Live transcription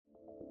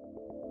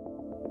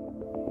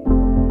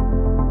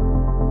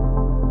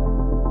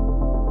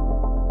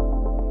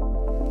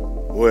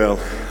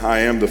Well, I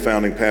am the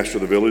founding pastor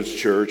of the Village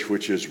Church,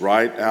 which is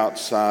right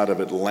outside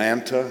of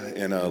Atlanta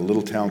in a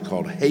little town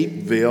called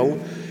Hapeville.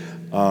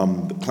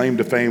 The claim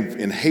to fame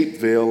in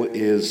Hapeville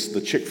is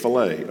the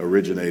Chick-fil-A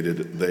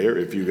originated there,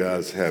 if you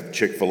guys have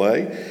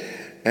Chick-fil-A.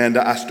 And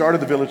I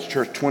started the Village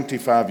Church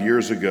 25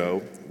 years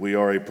ago. We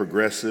are a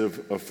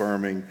progressive,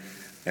 affirming,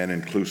 and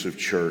inclusive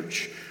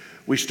church.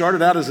 We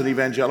started out as an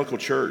evangelical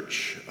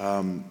church,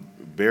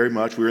 very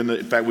much.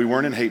 In fact, we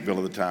weren't in Hapeville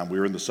at the time. We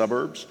were in the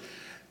suburbs.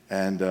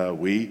 And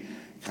we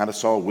kind of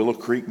saw a Willow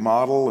Creek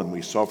model, and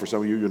we saw, for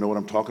some of you know what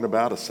I'm talking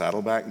about, a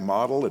Saddleback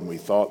model, and we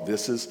thought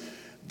this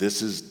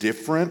is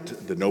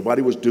different, that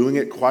nobody was doing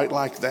it quite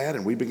like that,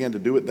 and we began to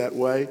do it that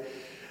way.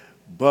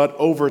 But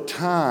over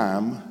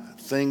time,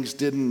 things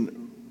didn't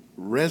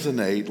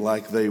resonate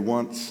like they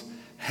once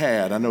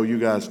had. I know you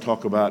guys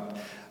talk about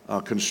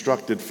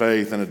constructed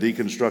faith and a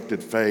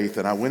deconstructed faith,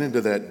 and I went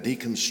into that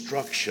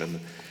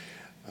deconstruction.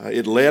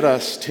 It led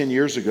us 10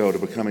 years ago to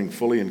becoming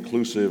fully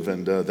inclusive,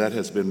 and that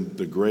has been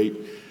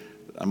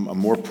I'm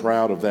more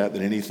proud of that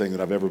than anything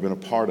that I've ever been a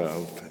part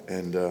of.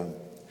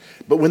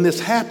 But when this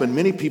happened,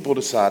 many people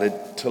decided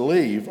to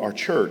leave our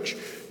church.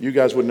 You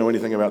guys wouldn't know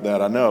anything about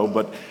that, I know,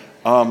 but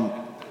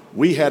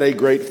we had a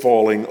great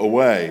falling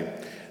away.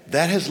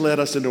 That has led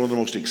us into one of the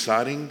most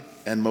exciting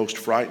and most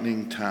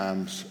frightening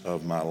times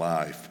of my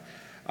life.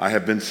 I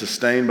have been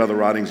sustained by the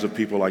writings of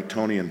people like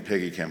Tony and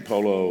Peggy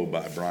Campolo,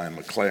 by Brian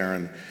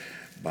McLaren,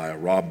 by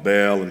Rob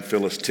Bell and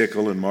Phyllis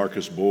Tickle and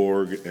Marcus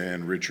Borg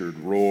and Richard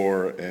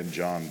Rohr and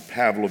John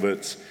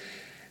Pavlovitz.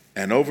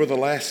 And over the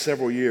last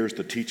several years,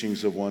 the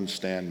teachings of one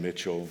Stan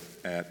Mitchell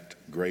at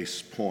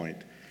Grace Point.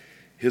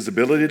 His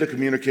ability to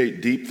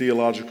communicate deep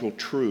theological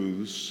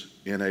truths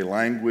in a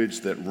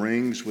language that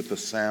rings with the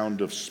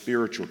sound of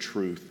spiritual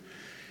truth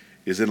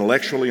is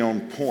intellectually on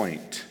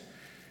point,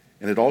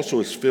 and it also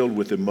is filled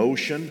with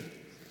emotion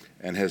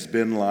and has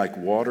been like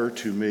water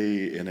to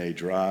me in a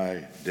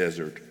dry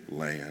desert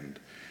land.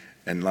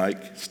 And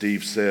like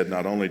Steve said,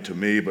 not only to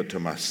me, but to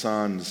my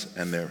sons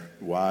and their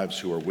wives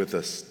who are with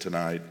us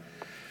tonight.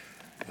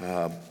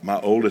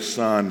 My oldest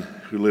son,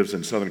 who lives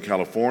in Southern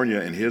California,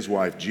 and his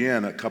wife,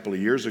 Jen, a couple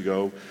of years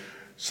ago,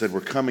 said,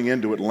 "We're coming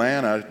into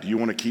Atlanta. Do you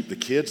want to keep the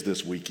kids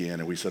this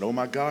weekend?" And we said, "Oh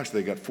my gosh,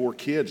 they got 4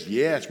 kids.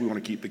 Yes, we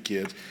want to keep the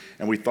kids."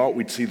 And we thought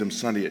we'd see them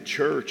Sunday at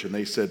church. And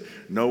they said,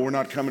 "No, we're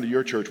not coming to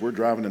your church. We're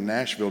driving to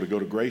Nashville to go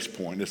to Grace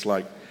Point." It's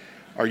like,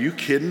 are you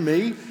kidding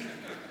me?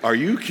 Are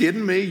you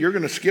kidding me? You're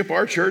going to skip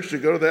our church to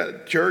go to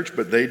that church?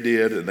 But they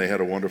did, and they had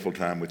a wonderful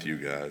time with you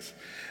guys.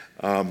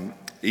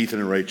 Ethan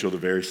and Rachel, the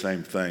very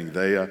same thing.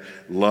 They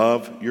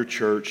love your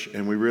church,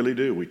 and we really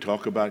do. We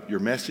talk about your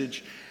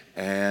message,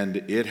 and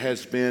it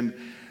has been,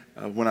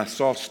 when I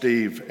saw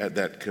Steve at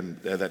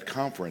that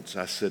conference,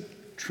 I said,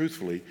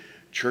 truthfully,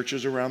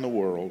 churches around the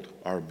world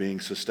are being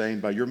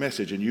sustained by your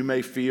message, and you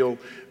may feel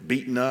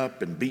beaten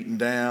up and beaten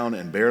down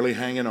and barely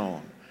hanging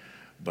on.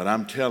 But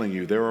I'm telling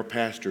you, there are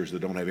pastors that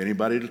don't have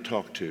anybody to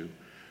talk to,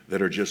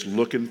 that are just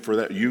looking for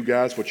that. You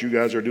guys, what you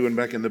guys are doing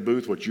back in the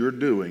booth, what you're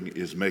doing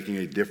is making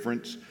a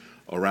difference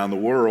around the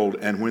world.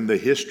 And when the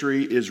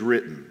history is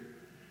written,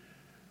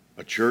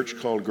 a church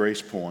called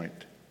Grace Point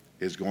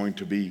is going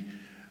to be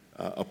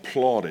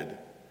applauded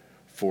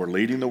for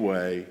leading the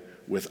way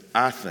with,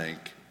 I think,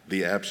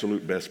 the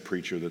absolute best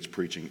preacher that's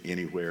preaching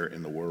anywhere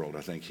in the world.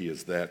 I think he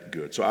is that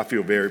good. So I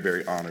feel very,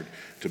 very honored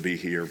to be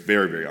here.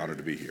 Very, very honored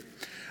to be here.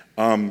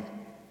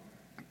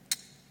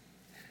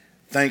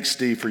 Thanks,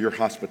 Steve, for your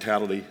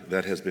hospitality.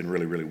 That has been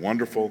really, really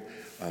wonderful.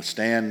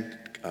 Stan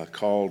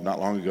called not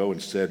long ago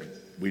and said,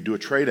 we do a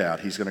trade out.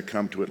 He's going to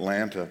come to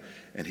Atlanta,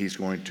 and he's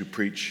going to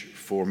preach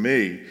for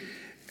me.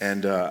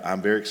 And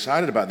I'm very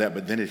excited about that.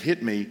 But then it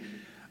hit me,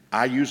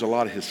 I use a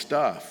lot of his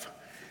stuff.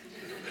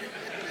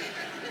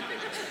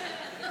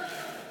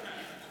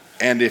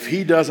 And if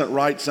he doesn't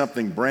write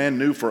something brand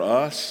new for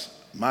us,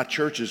 my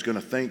church is going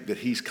to think that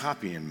he's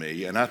copying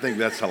me. And I think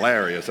that's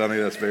hilarious. I think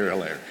that's very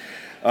hilarious.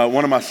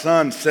 One of my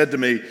sons said to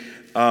me,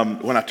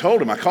 when I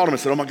told him, I called him and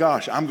said, "Oh my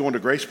gosh, I'm going to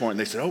Grace Point." And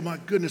they said, "Oh my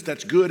goodness,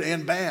 that's good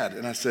and bad."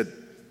 And I said,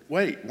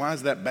 "Wait, why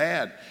is that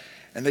bad?"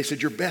 And they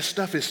said, "Your best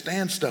stuff is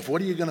Stan's stuff.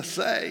 What are you going to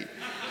say?"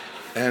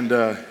 And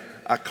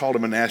I called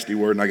him a nasty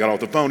word and I got off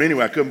the phone.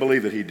 Anyway, I couldn't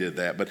believe that he did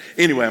that. But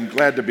anyway, I'm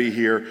glad to be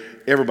here.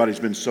 Everybody's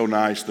been so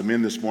nice. The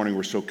men this morning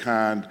were so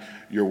kind.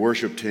 Your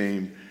worship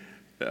team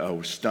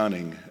was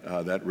stunning.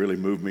 That really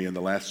moved me. And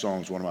the last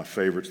song is one of my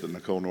favorites that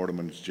Nicole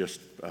Nordeman's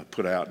just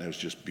put out, and it was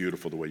just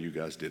beautiful the way you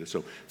guys did it.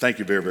 So thank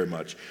you very, very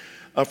much.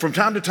 From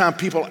time to time,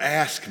 people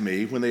ask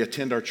me when they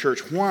attend our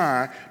church,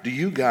 why do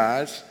you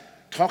guys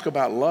talk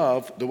about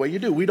love the way you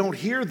do? We don't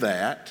hear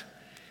that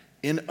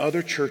in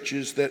other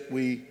churches that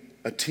we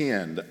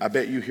attend. I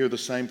bet you hear the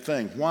same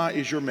thing. Why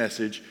is your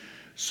message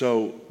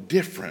so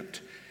different?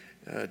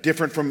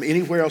 Different from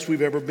anywhere else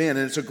we've ever been?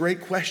 And it's a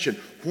great question.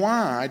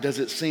 Why does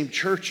it seem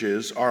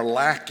churches are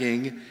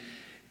lacking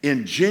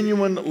in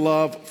genuine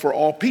love for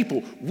all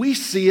people? We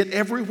see it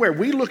everywhere.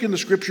 We look in the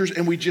scriptures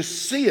and we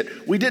just see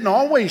it. We didn't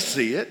always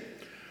see it,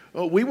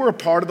 We were a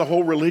part of the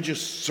whole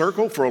religious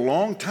circle for a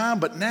long time,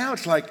 but now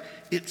it's like,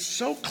 it's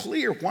so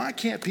clear. Why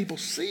can't people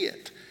see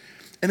it?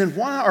 And then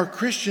why are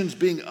Christians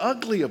being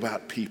ugly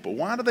about people?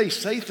 Why do they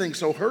say things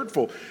so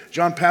hurtful?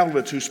 John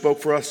Pavlovitz, who spoke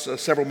for us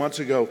several months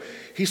ago,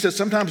 he said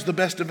sometimes the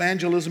best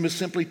evangelism is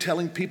simply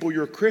telling people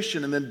you're a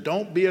Christian and then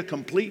don't be a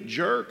complete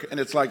jerk. And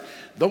it's like,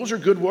 those are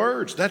good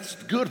words. That's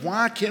good.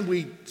 Why can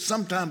we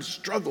sometimes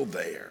struggle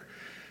there?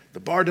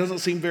 The bar doesn't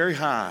seem very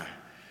high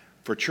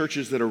for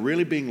churches that are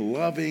really being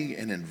loving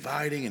and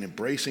inviting and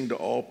embracing to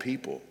all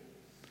people.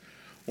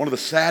 One of the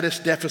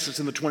saddest deficits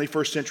in the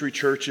 21st century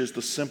church is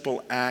the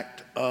simple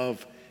act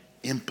of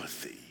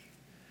empathy,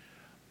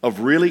 of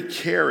really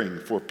caring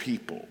for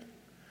people,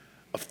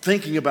 of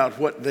thinking about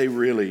what they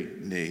really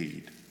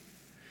need.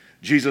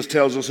 Jesus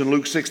tells us in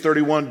Luke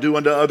 6:31, do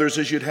unto others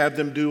as you'd have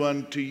them do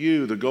unto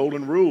you. The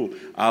golden rule.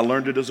 I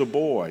learned it as a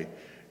boy.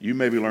 You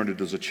maybe learned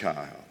it as a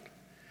child.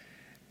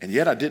 And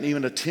yet I didn't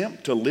even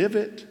attempt to live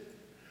it.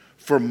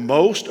 For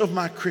most of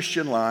my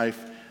Christian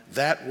life,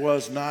 that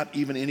was not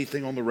even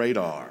anything on the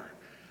radar.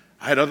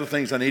 I had other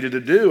things I needed to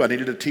do. I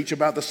needed to teach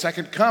about the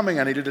second coming.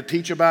 I needed to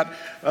teach about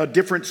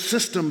different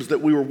systems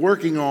that we were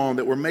working on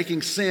that were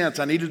making sense.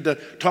 I needed to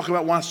talk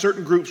about why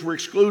certain groups were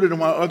excluded and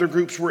why other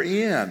groups were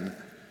in.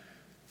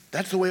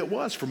 That's the way it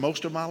was for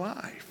most of my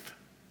life.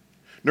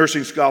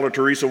 Nursing scholar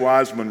Teresa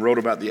Wiseman wrote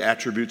about the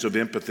attributes of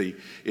empathy.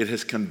 It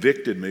has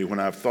convicted me when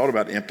I've thought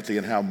about empathy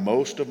and how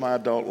most of my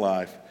adult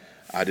life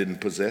I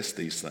didn't possess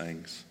these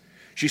things.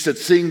 She said,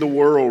 seeing the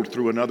world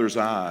through another's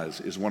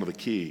eyes is one of the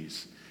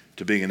keys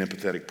to being an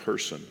empathetic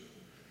person.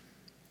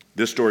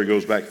 This story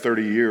goes back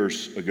 30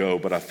 years ago,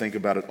 but I think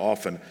about it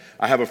often.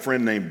 I have a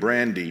friend named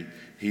Brandy.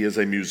 He is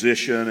a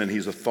musician and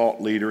he's a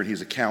thought leader and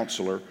he's a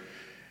counselor.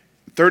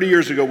 30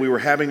 years ago, we were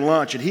having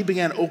lunch and he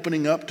began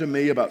opening up to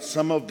me about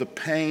some of the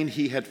pain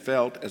he had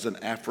felt as an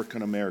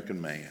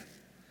African-American man.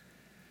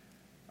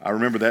 I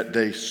remember that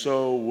day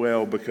so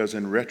well because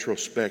in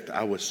retrospect,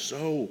 I was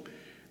so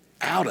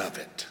out of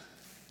it.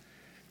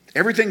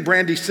 Everything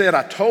Brandy said,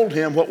 I told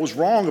him what was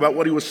wrong about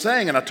what he was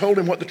saying, and I told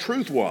him what the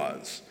truth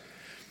was.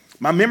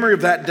 My memory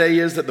of that day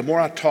is that the more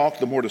I talked,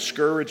 the more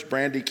discouraged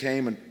Brandy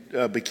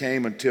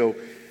became until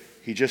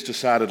he just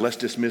decided, let's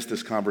dismiss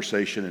this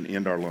conversation and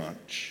end our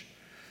lunch.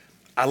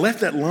 I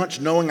left that lunch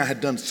knowing I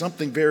had done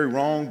something very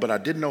wrong, but I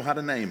didn't know how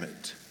to name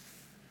it.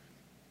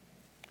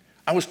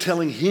 I was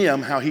telling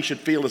him how he should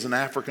feel as an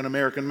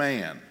African-American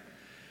man,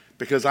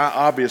 because I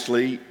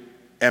obviously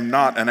am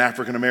not an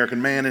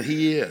African-American man, and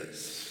he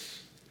is.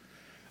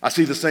 I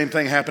see the same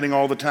thing happening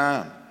all the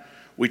time.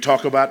 We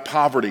talk about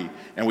poverty,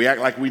 and we act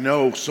like we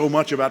know so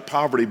much about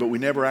poverty, but we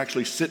never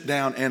actually sit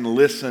down and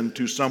listen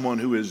to someone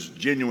who is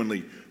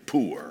genuinely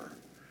poor.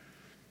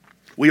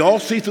 We all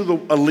see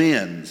through a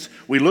lens.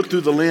 We look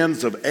through the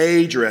lens of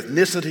age or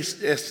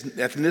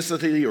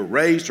ethnicity or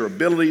race or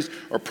abilities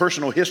or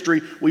personal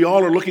history. We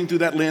all are looking through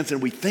that lens,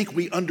 and we think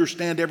we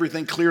understand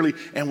everything clearly,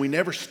 and we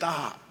never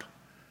stop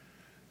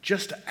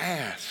just to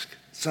ask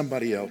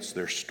somebody else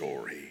their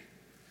story.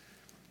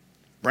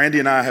 Brandy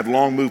and I have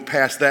long moved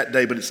past that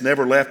day, but it's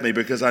never left me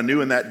because I knew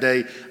in that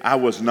day I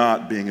was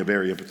not being a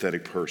very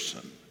empathetic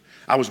person.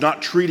 I was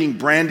not treating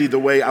Brandy the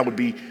way I would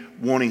be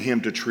wanting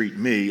him to treat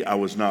me. I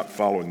was not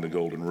following the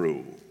golden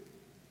rule.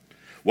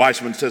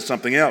 Weissman says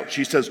something else.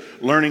 She says,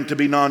 learning to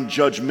be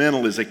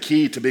non-judgmental is a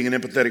key to being an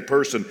empathetic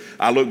person.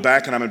 I look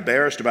back and I'm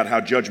embarrassed about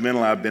how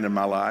judgmental I've been in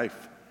my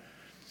life.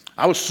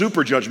 I was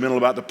super judgmental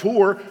about the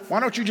poor. Why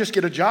don't you just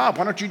get a job?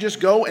 Why don't you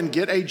just go and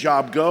get a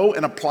job? Go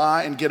and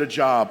apply and get a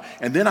job.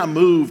 And then I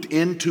moved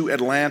into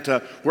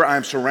Atlanta where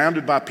I'm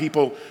surrounded by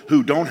people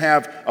who don't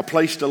have a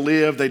place to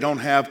live. They don't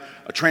have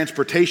a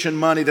transportation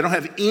money. They don't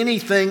have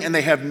anything and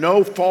they have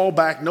no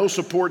fallback, no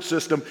support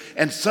system.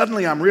 And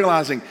suddenly I'm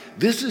realizing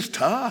this is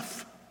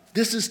tough.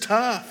 This is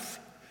tough.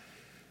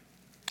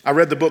 I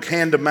read the book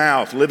Hand to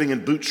Mouth, Living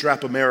in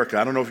Bootstrap America.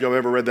 I don't know if y'all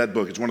ever read that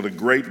book. It's one of the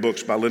great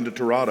books by Linda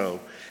Tirado.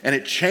 And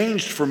it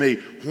changed for me.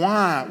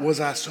 Why was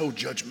I so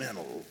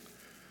judgmental?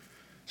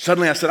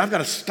 Suddenly I said, I've got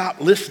to stop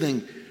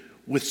listening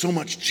with so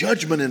much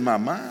judgment in my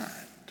mind.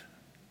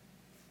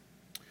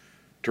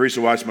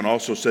 Teresa Weissman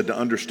also said to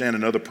understand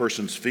another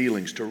person's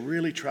feelings, to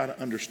really try to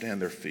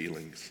understand their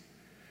feelings.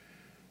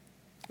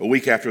 A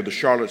week after the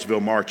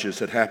Charlottesville marches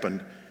had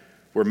happened,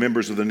 where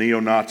members of the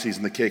neo-Nazis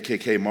and the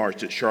KKK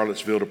marched at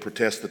Charlottesville to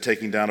protest the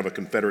taking down of a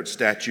Confederate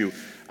statue,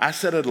 I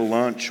sat at a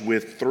lunch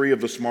with three of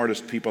the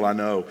smartest people I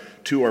know.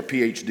 Two are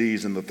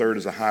PhDs, and the third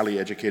is a highly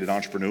educated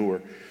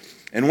entrepreneur.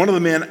 And one of the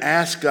men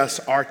asked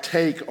us our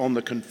take on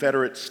the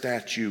Confederate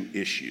statue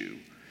issue.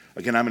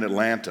 Again, I'm in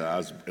Atlanta. I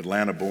was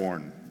Atlanta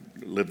born,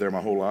 lived there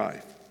my whole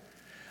life.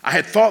 I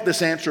had thought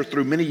this answer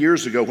through many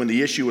years ago when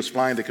the issue was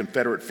flying the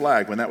Confederate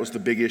flag, when that was the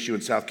big issue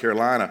in South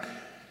Carolina.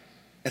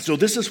 And so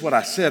this is what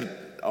I said.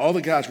 All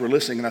the guys were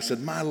listening, and I said,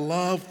 my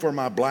love for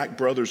my black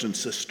brothers and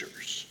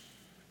sisters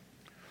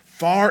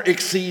far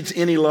exceeds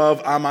any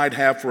love I might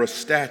have for a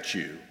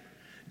statue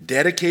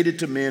dedicated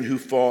to men who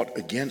fought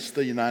against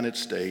the United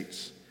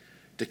States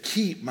to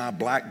keep my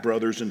black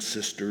brothers and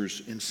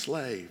sisters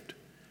enslaved.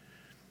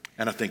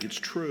 And I think it's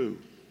true.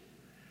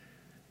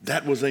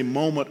 That was a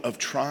moment of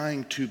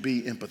trying to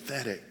be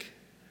empathetic.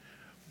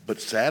 But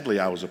sadly,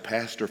 I was a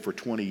pastor for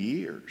 20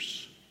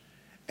 years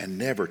and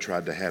never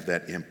tried to have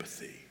that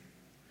empathy.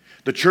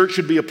 The church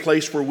should be a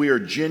place where we are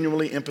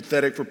genuinely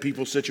empathetic for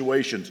people's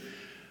situations,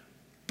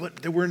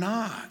 but we're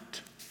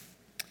not.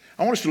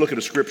 I want us to look at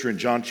a scripture in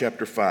John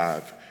chapter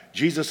 5.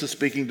 Jesus is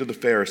speaking to the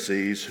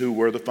Pharisees, who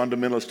were the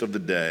fundamentalists of the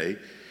day.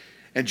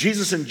 And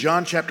Jesus in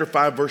John chapter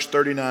 5, verse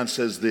 39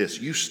 says this: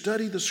 "You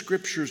study the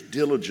scriptures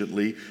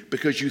diligently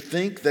because you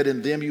think that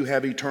in them you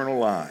have eternal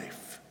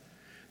life.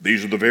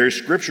 These are the very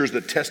scriptures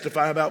that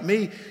testify about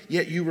me,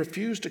 yet you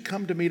refuse to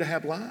come to me to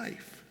have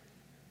life."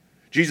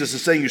 Jesus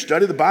is saying you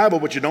study the Bible,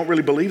 but you don't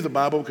really believe the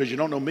Bible because you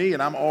don't know me,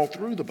 and I'm all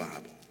through the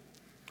Bible.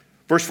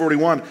 Verse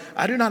 41,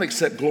 "I do not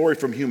accept glory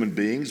from human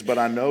beings, but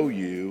I know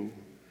you.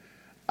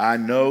 I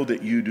know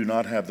that you do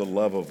not have the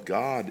love of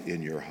God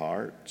in your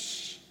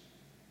hearts."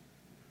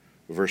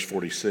 Verse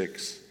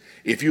 46,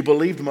 "If you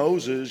believed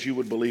Moses, you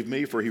would believe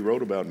me, for he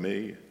wrote about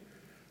me.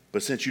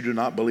 But since you do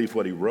not believe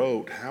what he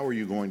wrote, how are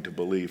you going to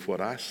believe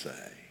what I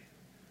say?"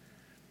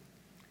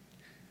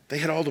 They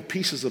had all the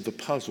pieces of the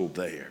puzzle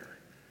there,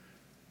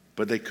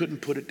 but they couldn't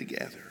put it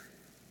together.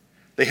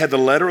 They had the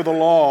letter of the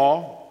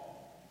law,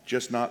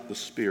 just not the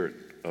spirit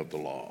of the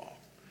law.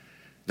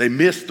 They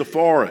missed the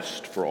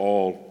forest for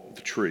all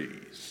the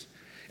trees.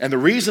 And the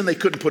reason they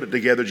couldn't put it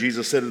together,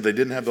 Jesus said, is they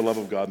didn't have the love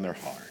of God in their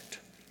heart.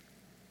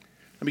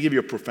 Let me give you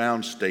a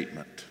profound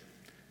statement,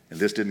 and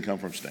this didn't come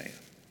from Stan.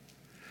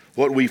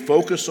 What we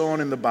focus on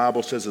in the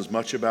Bible says as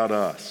much about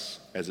us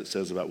as it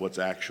says about what's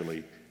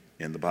actually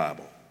in the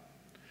Bible.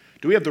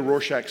 Do we have the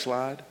Rorschach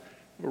slide?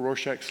 A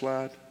Rorschach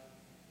slide?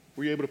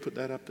 Were you able to put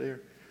that up there?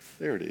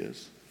 There it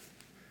is.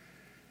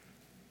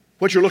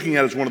 What you're looking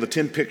at is one of the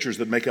 10 pictures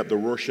that make up the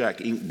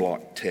Rorschach ink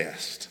blot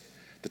test.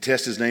 The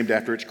test is named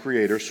after its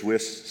creator,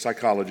 Swiss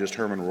psychologist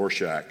Hermann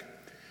Rorschach.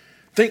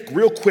 Think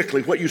real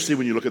quickly what you see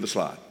when you look at the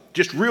slide.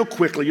 Just real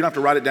quickly, you don't have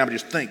to write it down, but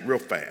just think real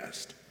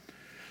fast.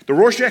 The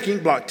Rorschach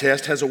ink blot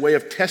test has a way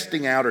of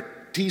testing out or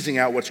teasing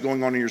out what's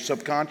going on in your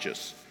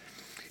subconscious.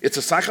 It's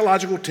a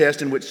psychological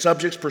test in which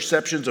subjects'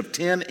 perceptions of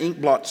 10 ink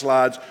blot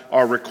slides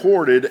are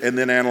recorded and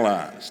then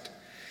analyzed.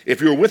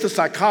 If you're with a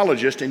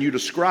psychologist and you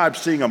describe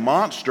seeing a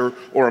monster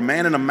or a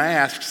man in a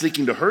mask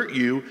seeking to hurt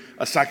you,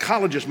 a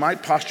psychologist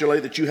might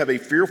postulate that you have a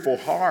fearful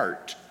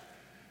heart,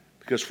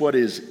 because what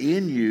is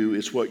in you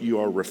is what you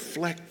are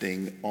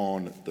reflecting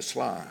on the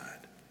slide.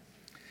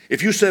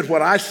 If you said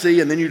what I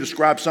see and then you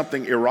describe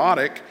something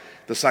erotic,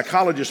 the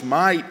psychologist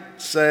might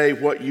say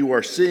what you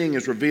are seeing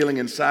is revealing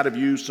inside of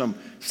you some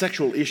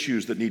sexual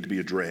issues that need to be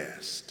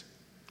addressed.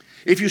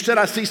 If you said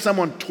I see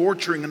someone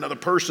torturing another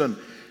person,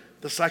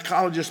 the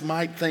psychologist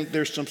might think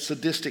there's some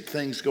sadistic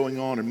things going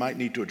on and might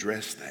need to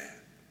address that.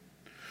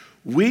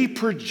 We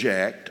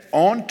project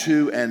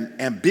onto an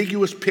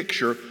ambiguous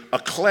picture a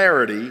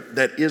clarity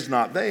that is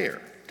not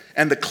there.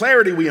 And the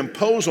clarity we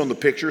impose on the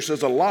picture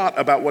says a lot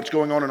about what's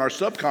going on in our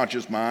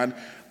subconscious mind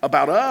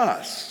about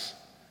us,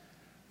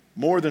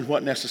 more than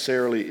what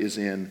necessarily is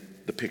in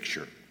the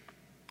picture.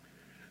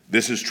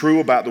 This is true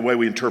about the way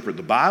we interpret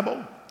the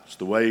Bible.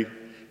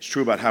 It's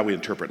true about how we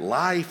interpret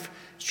life.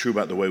 It's true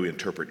about the way we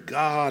interpret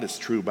God. It's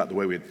true about the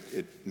way we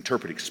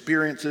interpret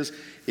experiences.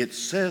 It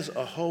says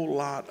a whole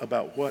lot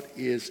about what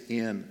is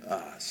in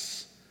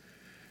us.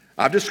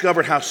 I've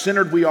discovered how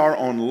centered we are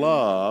on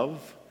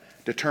love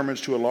determines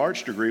to a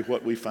large degree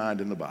what we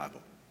find in the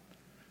Bible.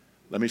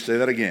 Let me say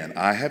that again.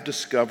 I have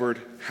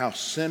discovered how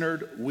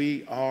centered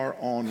we are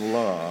on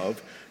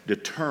love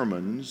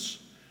determines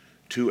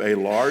to a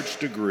large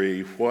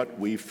degree what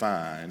we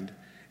find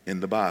in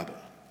the Bible.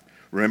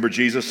 Remember,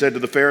 Jesus said to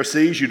the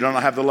Pharisees, "You do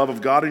not have the love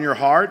of God in your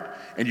heart,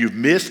 and you've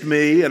missed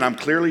me, and I'm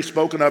clearly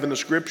spoken of in the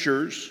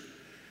scriptures."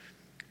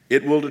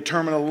 It will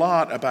determine a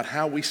lot about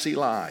how we see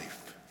life.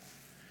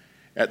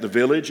 At the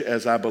Village,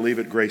 as I believe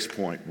at Grace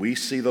Point, we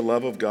see the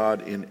love of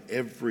God in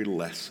every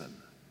lesson.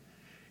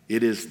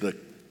 It is the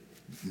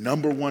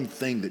number one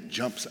thing that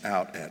jumps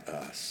out at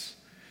us.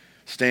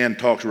 Stan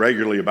talks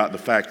regularly about the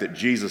fact that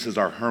Jesus is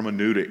our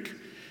hermeneutic.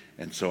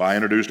 And so I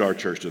introduced our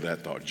church to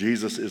that thought.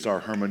 Jesus is our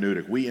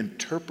hermeneutic. We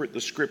interpret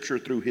the scripture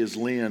through his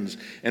lens.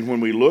 And when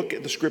we look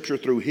at the scripture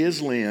through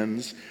his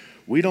lens,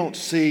 we don't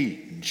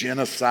see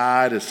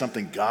genocide as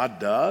something God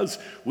does.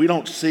 We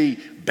don't see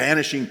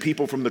banishing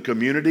people from the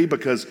community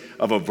because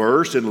of a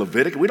verse in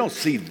Leviticus. We don't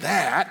see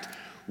that.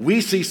 We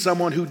see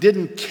someone who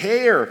didn't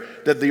care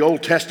that the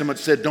Old Testament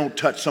said don't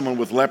touch someone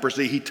with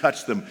leprosy. He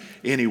touched them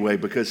anyway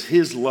because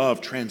his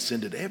love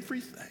transcended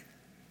everything.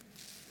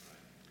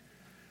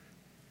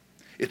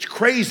 It's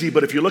crazy,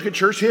 but if you look at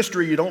church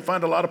history, you don't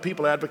find a lot of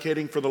people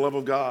advocating for the love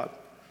of God.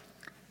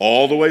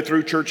 All the way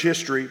through church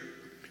history,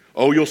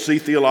 you'll see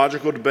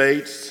theological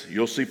debates,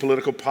 you'll see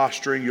political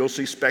posturing, you'll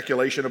see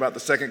speculation about the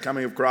second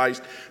coming of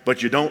Christ,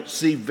 but you don't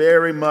see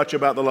very much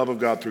about the love of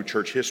God through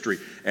church history,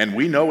 and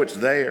we know it's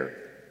there.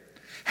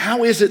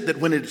 How is it that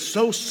when it's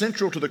so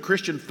central to the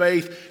Christian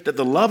faith that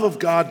the love of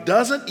God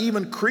doesn't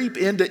even creep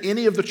into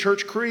any of the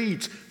church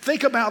creeds?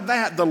 Think about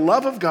that. The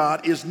love of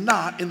God is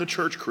not in the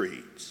church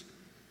creeds.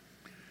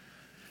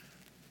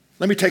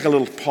 Let me take a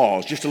little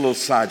pause, just a little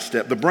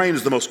sidestep. The brain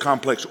is the most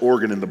complex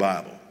organ in the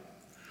Bible.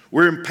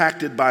 We're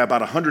impacted by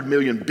about 100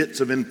 million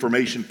bits of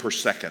information per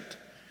second.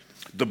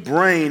 The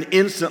brain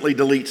instantly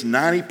deletes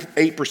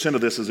 98%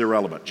 of this as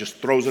irrelevant, just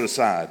throws it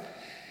aside.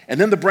 And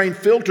then the brain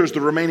filters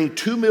the remaining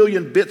 2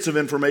 million bits of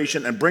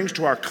information and brings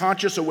to our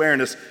conscious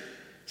awareness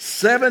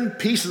 7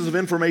 pieces of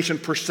information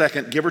per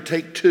second, give or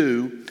take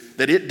 2,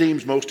 that it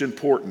deems most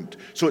important.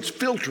 So it's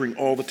filtering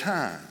all the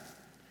time.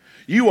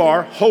 You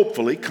are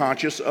hopefully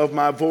conscious of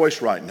my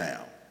voice right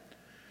now.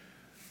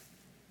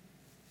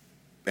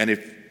 And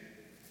if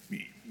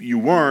you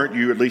weren't,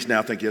 you at least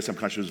now think, yes, I'm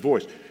conscious of his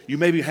voice. You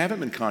maybe haven't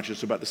been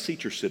conscious about the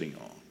seat you're sitting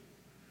on,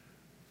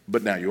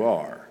 but now you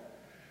are.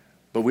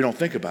 But we don't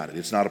think about it.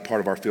 It's not a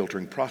part of our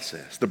filtering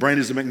process. The brain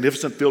is a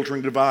magnificent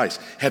filtering device.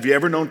 Have you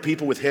ever known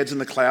people with heads in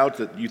the clouds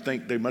that you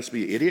think they must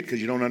be an idiot because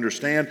you don't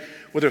understand?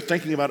 Well, they're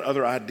thinking about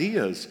other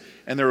ideas,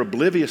 and they're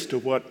oblivious to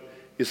what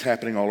is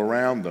happening all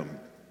around them.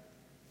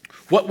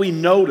 What we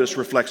notice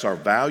reflects our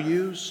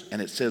values,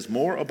 and it says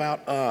more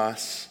about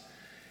us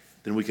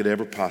than we could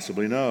ever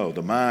possibly know.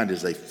 The mind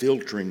is a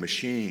filtering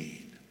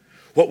machine.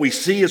 What we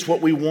see is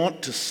what we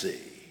want to see,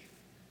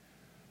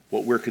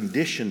 what we're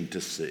conditioned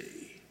to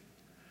see,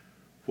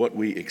 what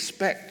we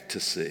expect to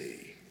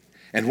see.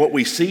 And what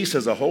we see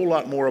says a whole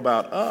lot more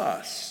about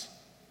us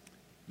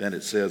than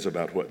it says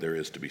about what there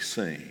is to be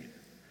seen.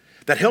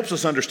 That helps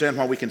us understand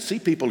why we can see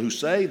people who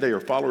say they are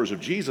followers of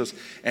Jesus,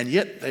 and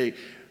yet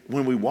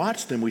when we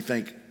watch them, we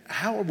think,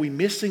 how are we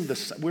missing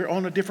this? We're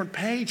on a different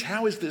page.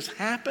 How is this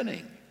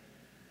happening?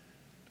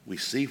 We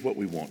see what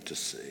we want to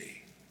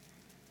see.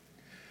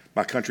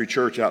 My country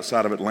church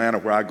outside of Atlanta,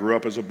 where I grew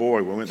up as a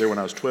boy, we went there when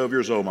I was 12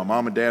 years old. My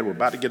mom and dad were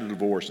about to get a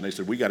divorce, and they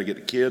said, we got to get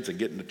the kids and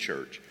get into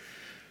church.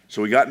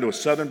 So we got into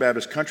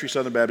a country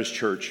Southern Baptist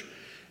church,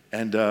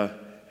 and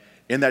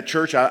in that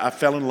church, I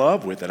fell in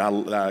love with it.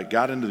 I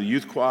got into the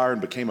youth choir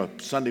and became a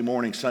Sunday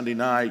morning, Sunday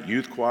night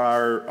youth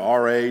choir,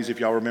 RAs, if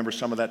y'all remember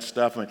some of that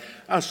stuff.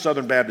 I was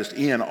Southern Baptist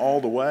in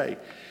all the way.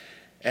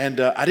 And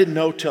I didn't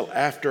know till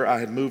after I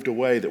had moved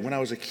away that when I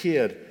was a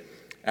kid,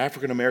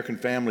 African-American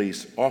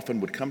families often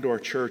would come to our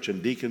church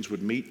and deacons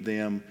would meet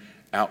them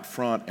out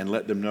front and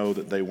let them know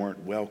that they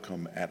weren't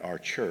welcome at our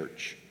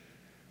church.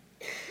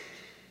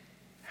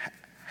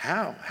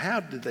 How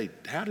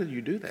did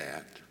you do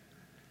that?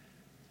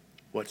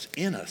 What's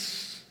in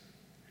us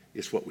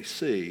is what we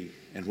see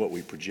and what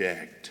we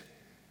project.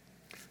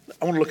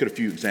 I want to look at a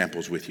few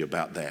examples with you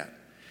about that.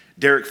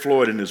 Derek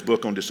Floyd, in his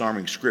book on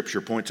disarming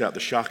Scripture, points out the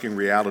shocking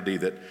reality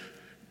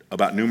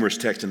about numerous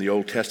texts in the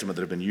Old Testament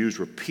that have been used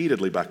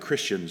repeatedly by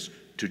Christians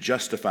to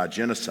justify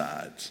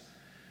genocides,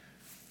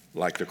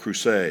 like the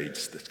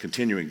Crusades, that's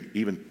continuing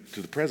even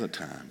to the present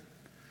time.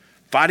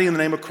 Fighting in the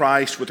name of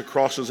Christ with the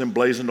crosses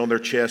emblazoned on their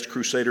chest,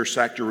 Crusaders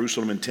sacked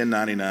Jerusalem in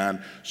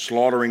 1099,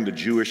 slaughtering the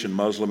Jewish and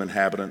Muslim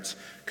inhabitants,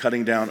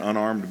 cutting down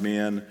unarmed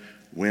men,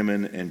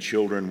 women, and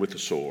children with the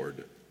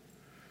sword.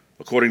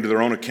 According to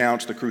their own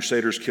accounts, the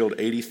Crusaders killed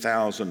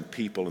 80,000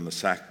 people in the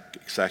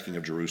sacking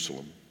of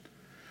Jerusalem.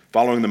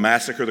 Following the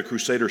massacre, the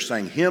Crusaders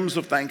sang hymns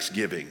of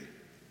thanksgiving.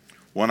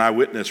 One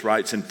eyewitness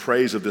writes in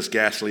praise of this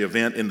ghastly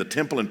event, in the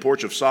temple and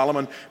porch of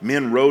Solomon,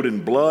 men rode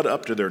in blood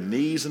up to their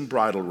knees in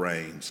bridle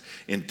reins.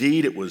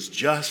 Indeed, it was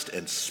just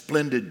and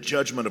splendid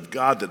judgment of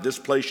God that this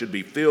place should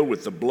be filled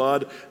with the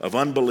blood of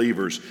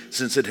unbelievers,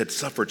 since it had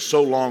suffered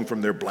so long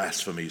from their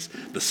blasphemies.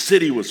 The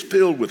city was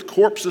filled with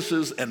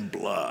corpses and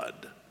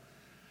blood.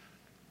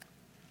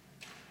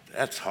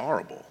 That's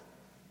horrible.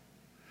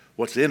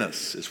 What's in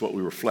us is what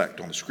we reflect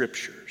on the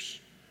Scriptures.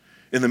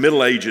 In the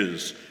Middle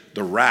Ages,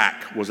 the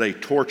rack was a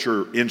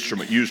torture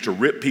instrument used to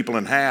rip people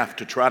in half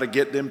to try to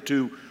get them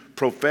to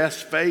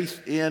profess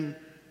faith in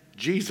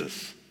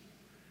Jesus.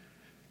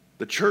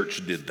 The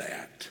church did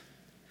that.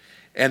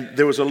 And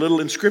there was a little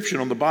inscription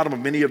on the bottom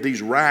of many of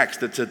these racks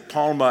that said,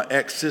 Palma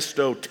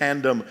existo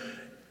tandem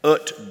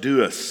ut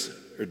deus,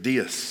 or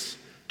deus,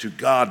 to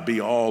God be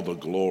all the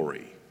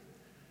glory.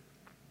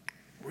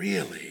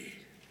 Really?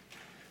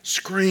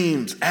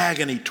 Screams,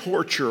 agony,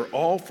 torture,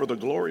 all for the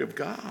glory of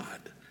God.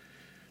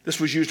 This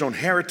was used on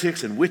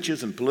heretics and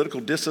witches and political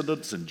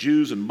dissidents and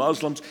Jews and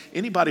Muslims,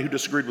 anybody who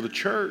disagreed with the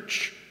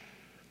church.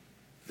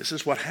 This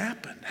is what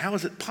happened. How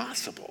is it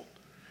possible?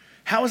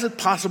 How is it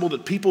possible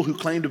that people who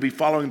claim to be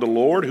following the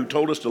Lord, who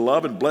told us to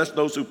love and bless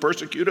those who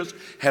persecute us,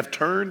 have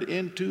turned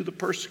into the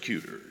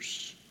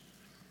persecutors?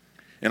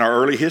 In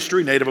our early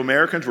history, Native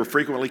Americans were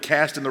frequently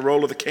cast in the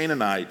role of the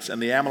Canaanites and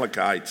the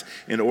Amalekites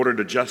in order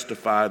to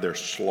justify their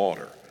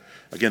slaughter.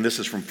 Again, this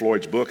is from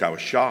Floyd's book. I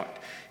was shocked.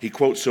 He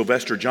quotes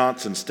Sylvester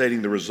Johnson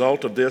stating the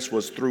result of this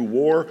was through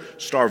war,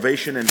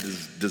 starvation, and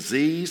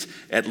disease,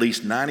 at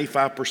least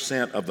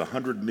 95% of the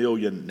 100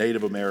 million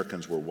Native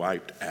Americans were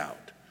wiped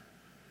out.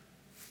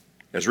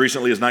 As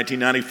recently as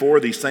 1994,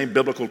 these same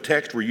biblical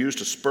texts were used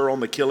to spur on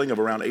the killing of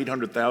around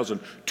 800,000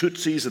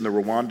 Tutsis in the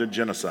Rwandan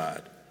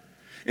genocide.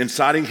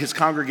 Inciting his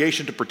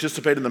congregation to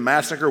participate in the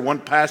massacre, one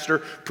pastor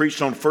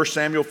preached on 1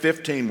 Samuel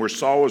 15, where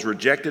Saul was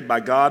rejected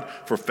by God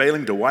for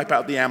failing to wipe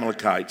out the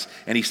Amalekites.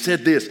 And he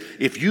said this,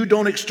 if you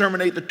don't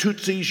exterminate the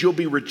Tutsis, you'll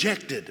be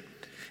rejected.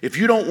 If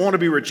you don't want to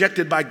be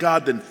rejected by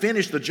God, then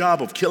finish the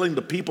job of killing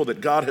the people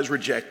that God has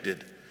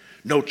rejected.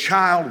 No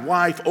child,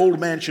 wife, old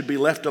man should be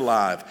left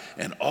alive.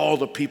 And all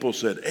the people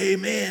said,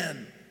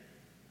 amen.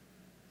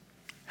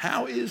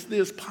 How is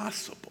this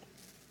possible?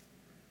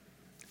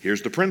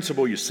 Here's the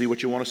principle. You see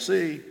what you want to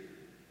see,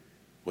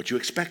 what you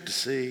expect to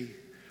see,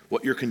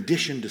 what you're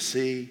conditioned to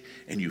see,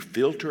 and you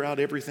filter out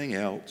everything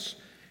else,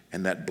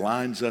 and that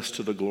blinds us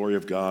to the glory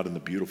of God and the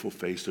beautiful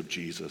face of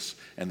Jesus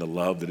and the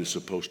love that is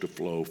supposed to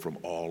flow from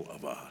all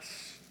of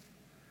us.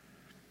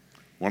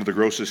 One of the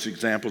grossest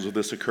examples of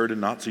this occurred in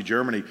Nazi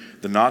Germany.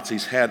 The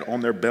Nazis had on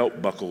their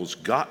belt buckles,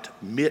 Gott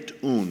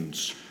mit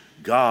uns,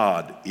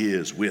 God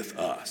is with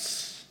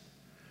us.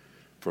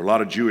 For a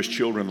lot of Jewish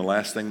children, the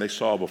last thing they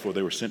saw before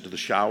they were sent to the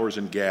showers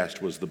and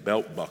gassed was the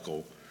belt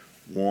buckle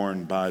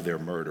worn by their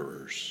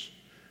murderers.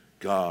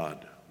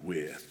 God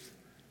with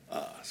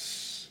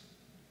us.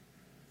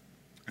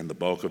 And the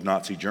bulk of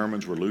Nazi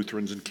Germans were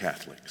Lutherans and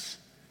Catholics.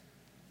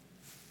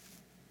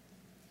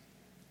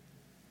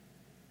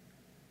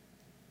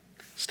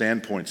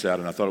 Stan points out,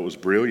 and I thought it was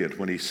brilliant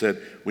when he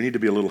said, we need to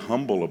be a little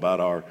humble about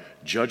our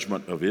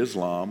judgment of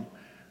Islam.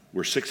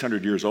 We're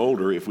 600 years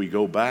older. If we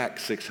go back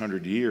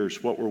 600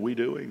 years, what were we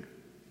doing?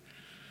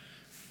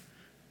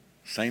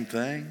 Same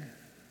thing.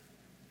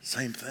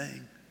 Same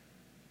thing.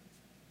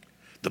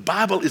 The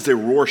Bible is a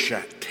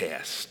Rorschach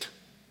test.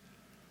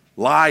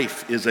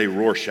 Life is a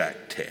Rorschach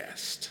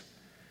test.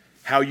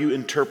 How you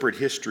interpret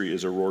history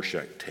is a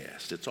Rorschach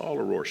test. It's all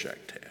a Rorschach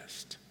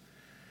test.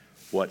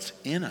 What's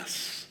in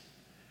us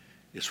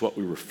is what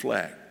we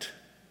reflect.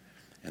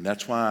 And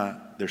that's why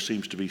there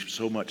seems to be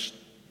so much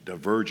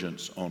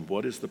divergence on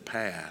what is the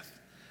path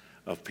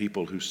of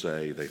people who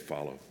say they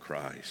follow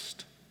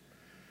Christ.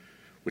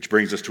 Which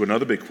brings us to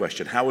another big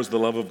question. How is the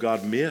love of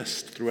God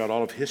missed throughout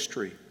all of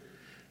history?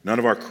 None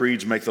of our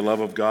creeds make the love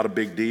of God a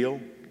big deal.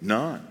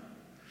 None.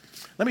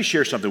 Let me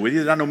share something with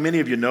you that I know many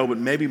of you know, but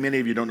maybe many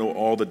of you don't know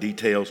all the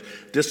details.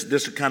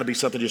 This would kind of be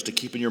something just to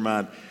keep in your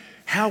mind.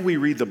 How we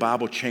read the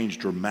Bible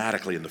changed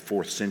dramatically in the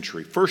 4th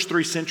century. First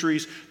 3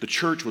 centuries, the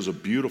church was a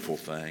beautiful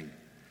thing.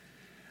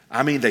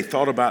 I mean, they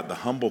thought about the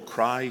humble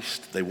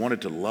Christ. They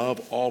wanted to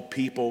love all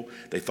people.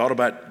 They thought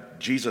about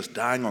Jesus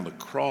dying on the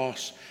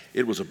cross.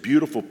 It was a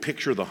beautiful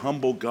picture of the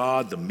humble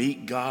God, the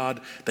meek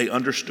God. They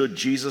understood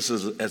Jesus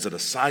as a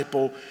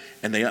disciple,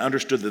 and they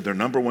understood that their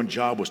number one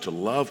job was to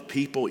love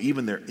people,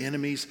 even their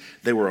enemies.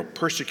 They were a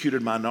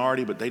persecuted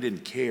minority, but they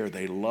didn't care.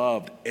 They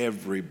loved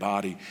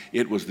everybody.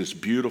 It was this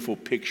beautiful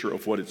picture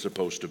of what it's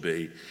supposed to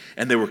be.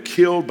 And they were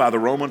killed by the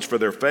Romans for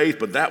their faith,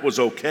 but that was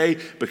okay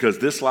because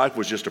this life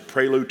was just a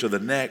prelude to the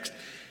next.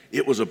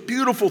 It was a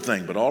beautiful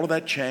thing, but all of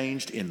that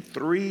changed in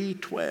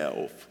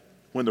 312.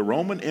 When the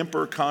Roman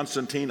Emperor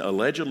Constantine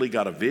allegedly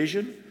got a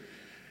vision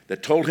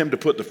that told him to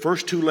put the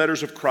first 2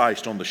 letters of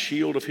Christ on the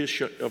shield of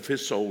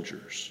his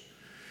soldiers.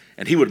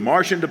 And he would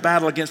march into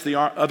battle against the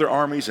other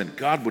armies and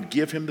God would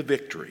give him the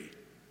victory.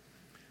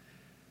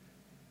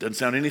 Doesn't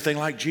sound anything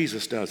like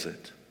Jesus, does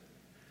it?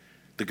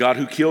 The God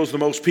who kills the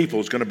most people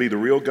is going to be the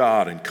real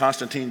God. And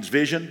Constantine's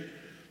vision,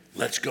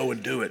 let's go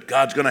and do it.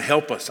 God's going to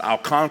help us. I'll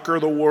conquer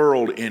the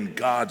world in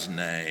God's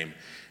name.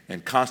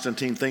 And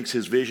Constantine thinks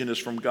his vision is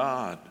from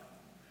God.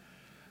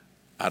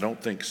 I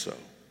don't think so.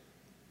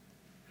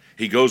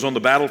 He goes on the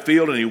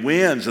battlefield and he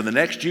wins, and the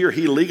next year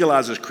he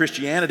legalizes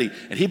Christianity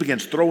and he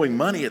begins throwing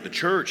money at the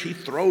church. He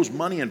throws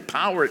money and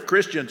power at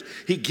Christians.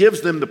 He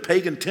gives them the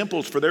pagan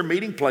temples for their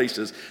meeting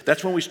places.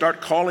 That's when we start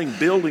calling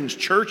buildings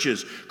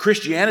churches.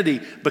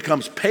 Christianity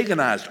becomes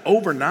paganized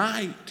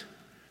overnight.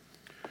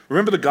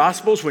 Remember the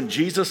Gospels when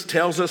Jesus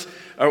tells us,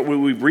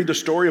 we read the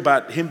story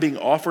about him being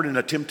offered in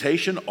a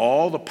temptation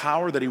all the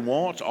power that he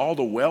wants, all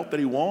the wealth that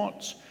he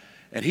wants.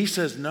 And he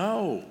says,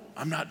 no,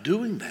 I'm not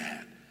doing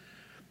that.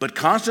 But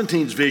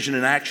Constantine's vision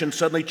and action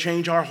suddenly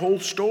change our whole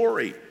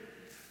story.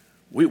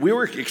 We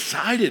were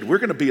excited. We're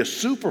going to be a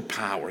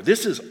superpower.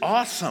 This is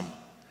awesome.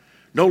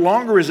 No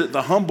longer is it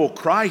the humble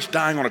Christ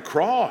dying on a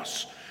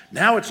cross.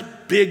 Now it's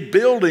big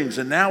buildings,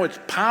 and now it's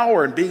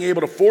power and being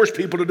able to force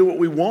people to do what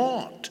we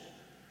want.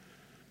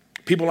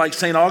 People like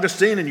St.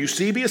 Augustine and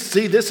Eusebius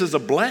see this as a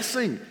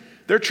blessing.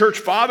 They're church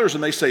fathers,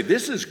 and they say,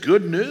 this is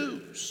good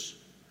news.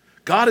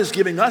 God is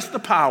giving us the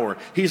power.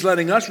 He's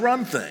letting us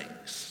run things.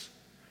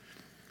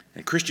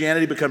 And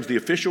Christianity becomes the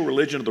official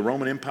religion of the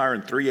Roman Empire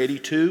in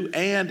 382.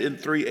 And in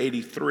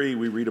 383,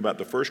 we read about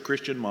the first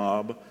Christian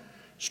mob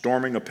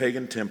storming a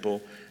pagan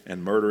temple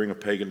and murdering a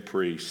pagan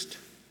priest.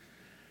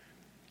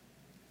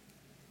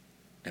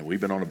 And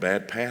we've been on a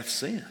bad path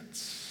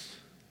since.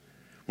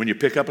 When you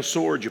pick up a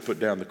sword, you put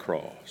down the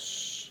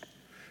cross.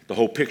 The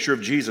whole picture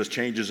of Jesus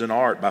changes in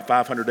art. By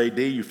 500 AD,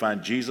 you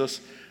find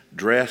Jesus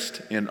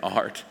dressed in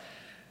art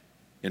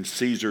in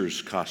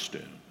Caesar's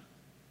costume.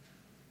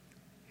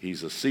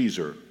 He's a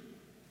Caesar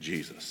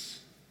Jesus.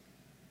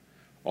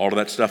 All of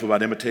that stuff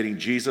about imitating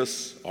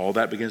Jesus, all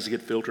that begins to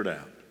get filtered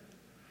out.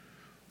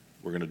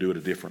 We're going to do it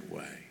a different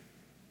way.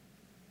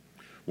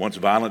 Once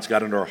violence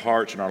got into our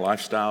hearts and our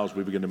lifestyles,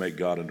 we begin to make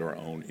God into our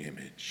own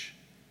image.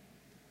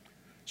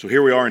 So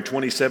here we are in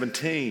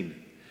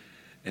 2017.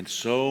 And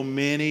so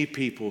many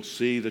people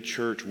see the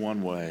church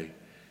one way,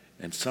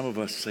 and some of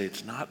us say,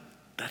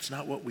 that's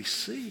not what we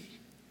see.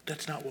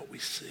 That's not what we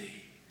see.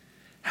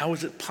 How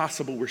is it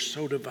possible we're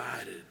so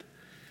divided?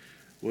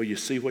 Well, you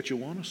see what you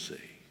want to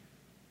see,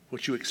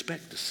 what you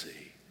expect to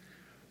see,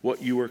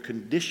 what you are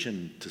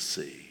conditioned to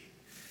see,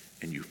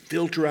 and you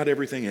filter out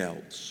everything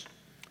else.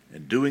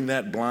 And doing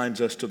that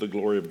blinds us to the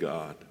glory of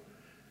God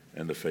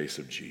and the face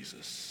of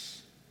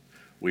Jesus.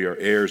 We are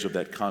heirs of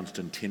that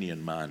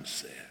Constantinian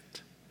mindset.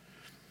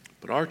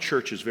 But our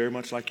church is very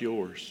much like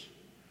yours.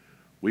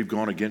 We've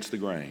gone against the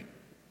grain.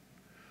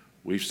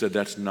 We've said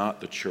that's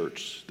not the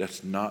church.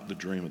 That's not the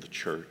dream of the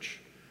church.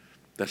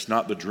 That's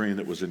not the dream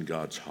that was in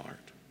God's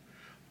heart.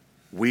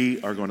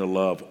 We are going to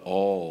love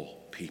all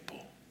people.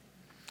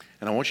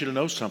 And I want you to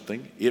know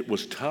something. It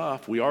was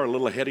tough. We are a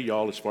little ahead of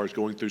y'all as far as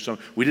going through some.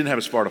 We didn't have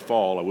as far to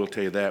fall, I will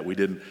tell you that.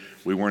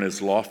 We weren't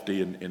as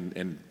lofty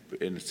and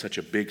in such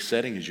a big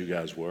setting as you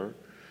guys were.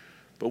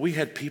 But we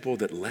had people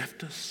that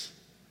left us.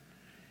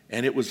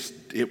 And it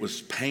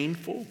was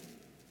painful.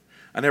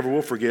 I never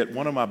will forget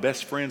one of my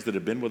best friends that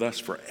had been with us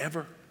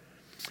forever.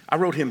 I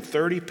wrote him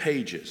 30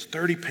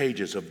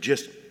 pages of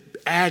just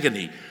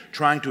agony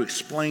trying to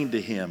explain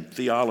to him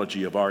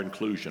theology of our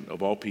inclusion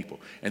of all people,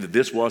 and that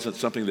this wasn't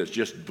something that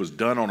just was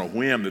done on a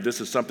whim, that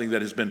this is something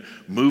that has been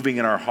moving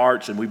in our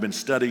hearts and we've been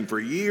studying for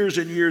years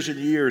and years and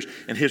years.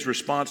 And his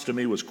response to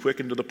me was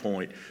quick and to the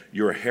point.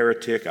 You're a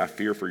heretic. I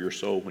fear for your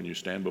soul when you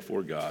stand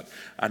before God.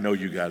 I know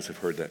you guys have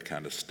heard that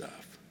kind of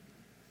stuff.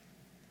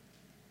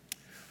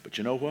 But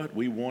you know what?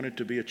 We wanted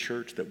to be a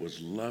church that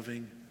was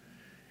loving.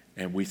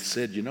 And we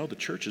said, the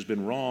church has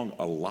been wrong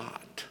a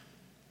lot.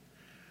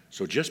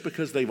 So just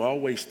because they've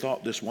always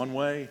thought this one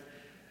way,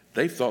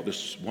 they've thought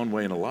this one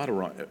way in a lot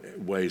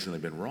of ways, and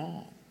they've been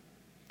wrong.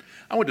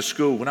 I went to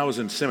school when I was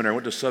in seminary. I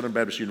went to Southern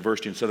Baptist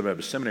University and Southern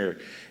Baptist Seminary.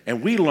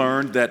 And we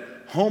learned that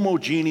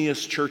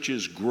homogeneous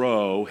churches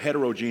grow,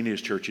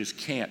 heterogeneous churches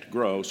can't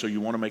grow. So you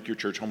want to make your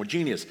church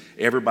homogeneous.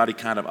 Everybody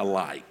kind of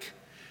alike,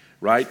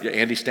 right?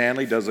 Andy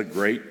Stanley does a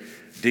great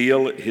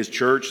deal at his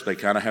church. They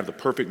kind of have the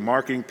perfect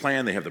marketing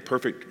plan. They have the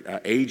perfect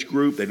age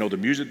group. They know the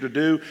music to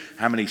do,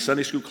 how many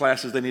Sunday school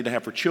classes they need to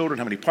have for children,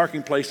 how many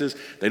parking places.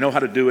 They know how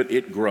to do it.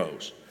 It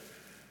grows.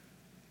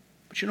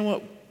 But you know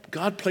what?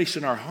 God placed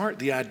in our heart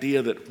the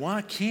idea that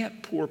why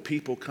can't poor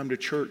people come to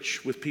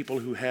church with people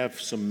who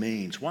have some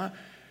means? Why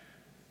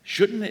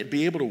shouldn't it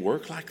be able to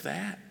work like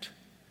that?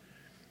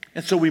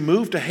 And so we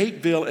moved to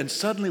Hapeville, and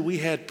suddenly we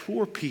had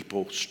poor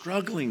people,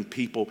 struggling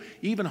people,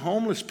 even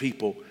homeless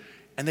people,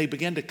 and they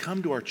began to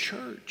come to our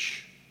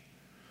church.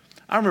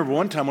 I remember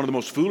one time, one of the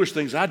most foolish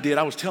things I did,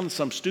 I was telling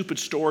some stupid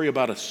story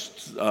about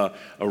a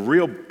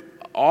real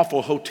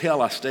awful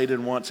hotel I stayed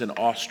in once in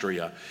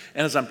Austria.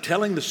 And as I'm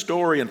telling the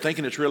story and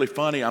thinking it's really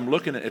funny, I'm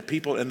looking at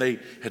people, and they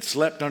had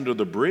slept under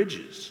the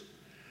bridges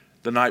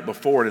the night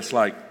before, and it's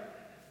like,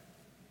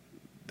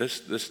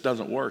 this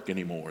doesn't work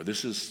anymore.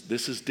 This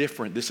is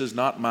different. This is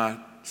not my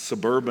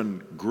suburban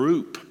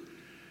group.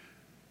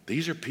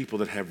 These are people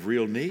that have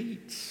real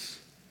needs.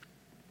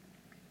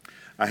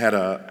 I had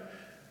a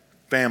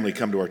family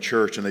come to our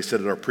church, and they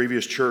said at our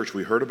previous church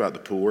we heard about the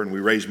poor and we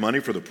raised money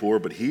for the poor,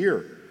 but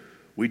here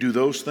we do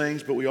those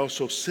things, but we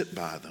also sit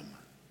by them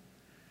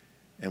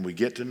and we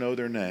get to know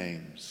their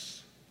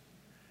names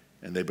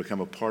and they become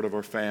a part of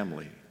our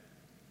family.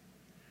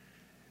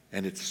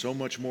 And it's so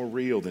much more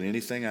real than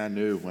anything I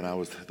knew when I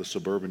was at the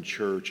suburban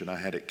church and I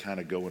had it kind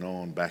of going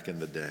on back in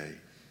the day.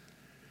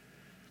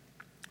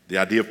 The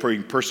idea of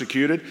being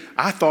persecuted.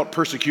 I thought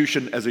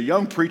persecution, as a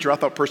young preacher, I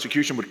thought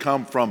persecution would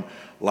come from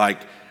like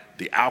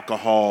the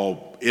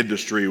alcohol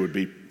industry would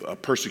be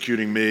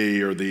persecuting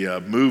me, or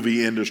the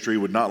movie industry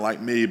would not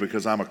like me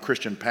because I'm a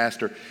Christian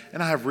pastor.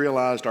 And I have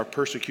realized our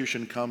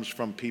persecution comes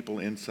from people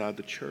inside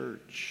the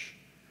church,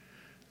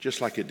 just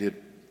like it did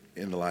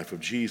in the life of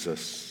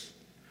Jesus.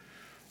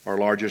 Our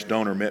largest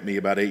donor met me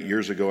about 8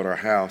 years ago at our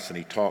house, and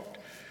I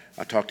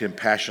talked to him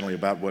passionately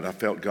about what I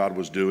felt God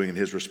was doing, and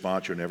his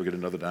response, "You'll never get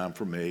another dime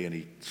from me." And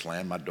he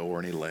slammed my door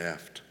and he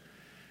left.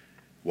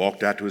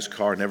 Walked out to his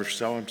car, never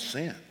saw him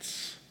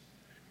since.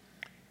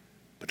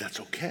 But that's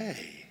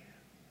okay.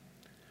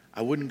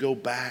 I wouldn't go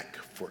back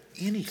for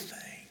anything.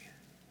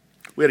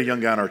 We had a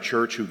young guy in our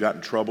church who got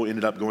in trouble,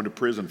 ended up going to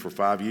prison for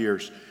 5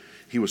 years.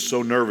 He was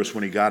so nervous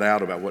when he got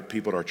out about what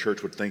people at our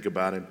church would think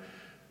about him.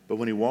 But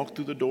when he walked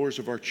through the doors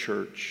of our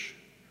church,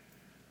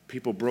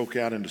 people broke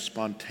out into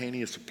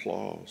spontaneous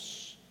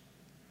applause.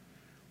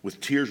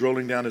 With tears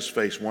rolling down his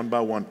face, one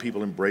by one,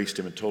 people embraced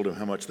him and told him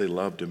how much they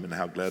loved him and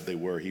how glad they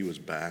were he was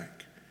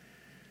back.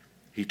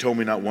 He told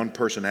me not one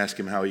person asked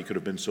him how he could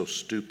have been so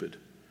stupid.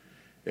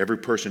 Every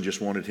person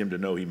just wanted him to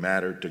know he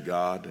mattered to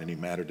God and he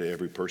mattered to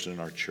every person in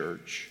our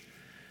church.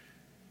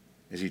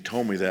 As he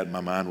told me that,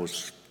 my mind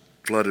was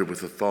flooded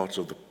with the thoughts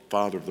of the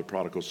father of the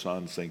prodigal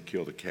son saying,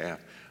 "Kill the calf.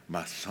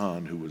 My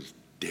son who was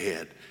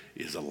dead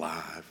is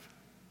alive.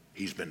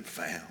 He's been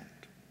found."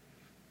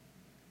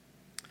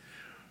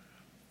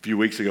 A few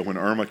weeks ago when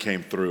Irma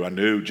came through, I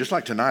knew, just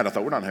like tonight, I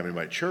thought we're not having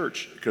anybody at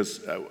church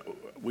because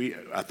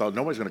I thought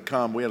nobody's going to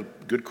come. We had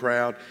a good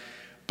crowd.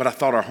 but I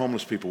thought our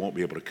homeless people won't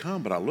be able to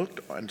come. But I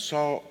looked and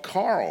saw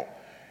Carl.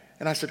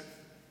 And I said,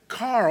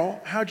 Carl,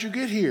 how'd you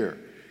get here?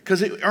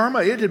 Because Irma,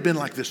 it had been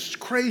like this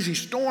crazy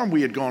storm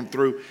we had gone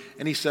through.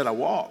 And he said, I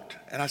walked.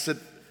 And I said,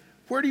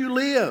 where do you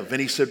live? And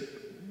he said,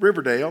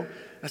 Riverdale.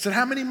 I said,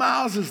 how many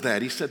miles is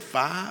that? He said,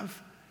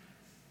 5.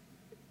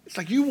 It's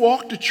like, you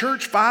walked to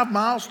church 5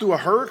 miles through a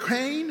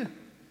hurricane?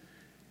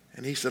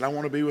 And he said, I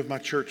want to be with my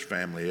church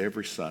family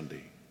every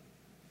Sunday.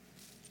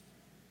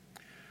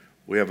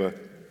 We have a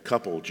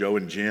couple, Joe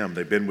and Jim.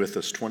 They've been with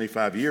us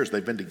 25 years.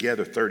 They've been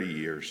together 30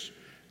 years.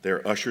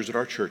 They're ushers at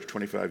our church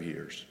 25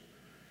 years.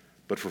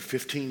 But for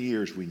 15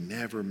 years, we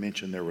never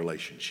mentioned their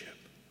relationship.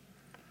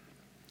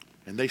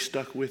 And they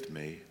stuck with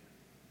me.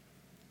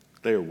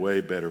 They are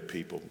way better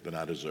people than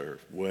I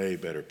deserve. Way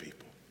better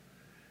people.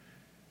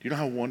 Do you know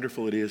how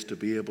wonderful it is to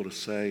be able to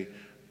say,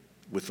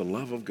 with the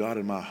love of God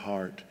in my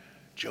heart,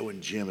 Joe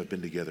and Jim have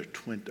been together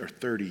 20 or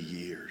 30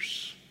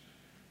 years.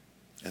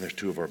 And they're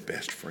 2 of our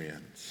best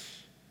friends.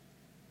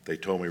 They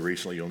told me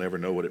recently, you'll never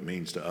know what it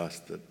means to us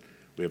that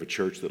we have a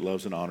church that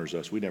loves and honors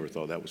us. We never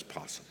thought that was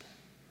possible.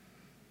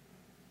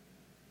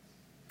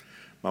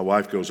 My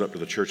wife goes up to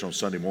the church on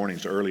Sunday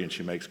mornings early and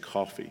she makes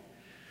coffee.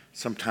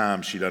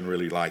 Sometimes she doesn't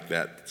really like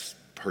that. It's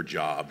her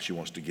job. She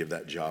wants to give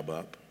that job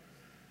up.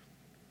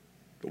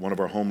 But one of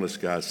our homeless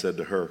guys said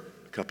to her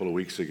a couple of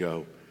weeks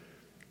ago,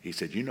 he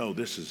said, you know,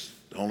 this is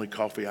the only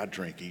coffee I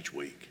drink each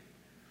week.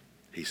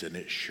 He said, and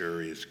it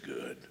sure is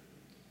good.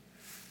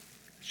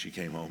 She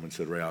came home and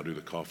said, Ray, I'll do the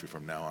coffee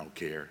from now. I don't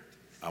care.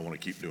 I want to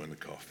keep doing the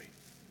coffee.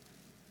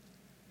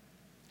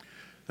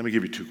 Let me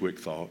give you 2 quick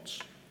thoughts.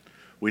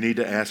 We need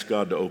to ask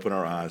God to open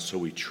our eyes so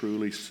we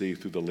truly see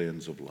through the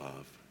lens of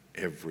love.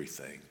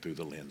 Everything through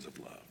the lens of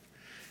love.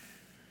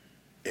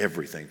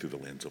 Everything through the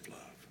lens of love.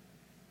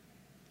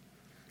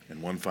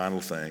 And one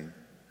final thing,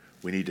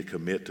 we need to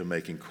commit to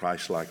making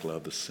Christ-like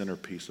love the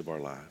centerpiece of our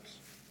lives.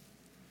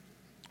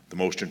 The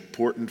most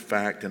important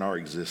fact in our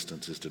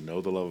existence is to know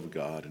the love of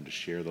God and to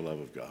share the love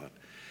of God.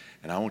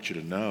 And I want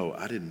you to know,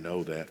 I didn't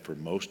know that for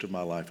most of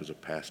my life as a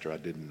pastor. I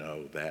didn't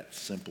know that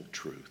simple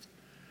truth.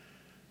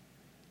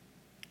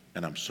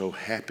 And I'm so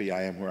happy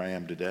I am where I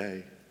am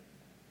today.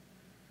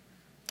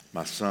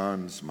 My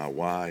sons, my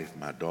wife,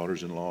 my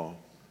daughters-in-law,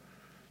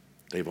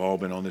 they've all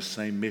been on this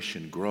same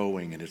mission,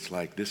 growing. And it's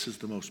like, this is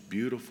the most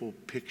beautiful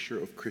picture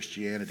of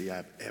Christianity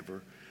I've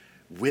ever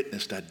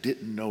witnessed. I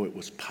didn't know it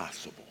was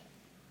possible.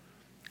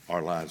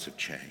 Our lives have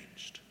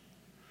changed.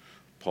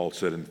 Paul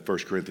said in 1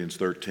 Corinthians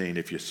 13,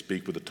 if you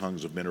speak with the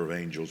tongues of men or of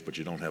angels, but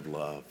you don't have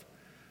love,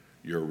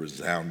 you're a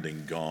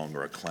resounding gong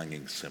or a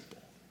clanging cymbal.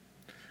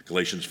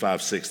 Galatians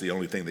 5:6, the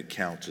only thing that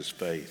counts is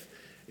faith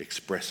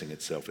expressing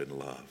itself in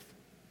love.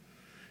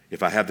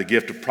 If I have the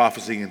gift of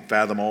prophecy and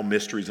fathom all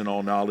mysteries and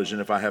all knowledge,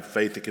 and if I have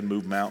faith that can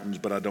move mountains,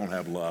 but I don't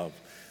have love,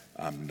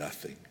 I'm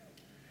nothing.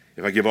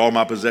 If I give all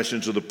my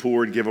possessions to the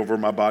poor and give over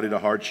my body to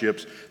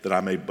hardships, that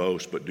I may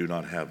boast, but do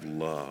not have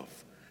love,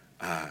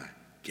 I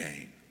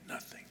gain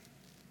nothing.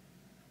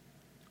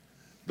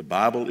 The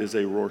Bible is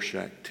a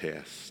Rorschach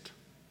test.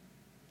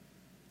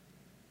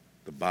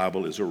 The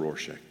Bible is a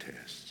Rorschach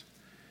test.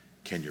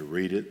 Can you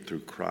read it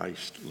through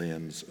Christ's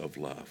lens of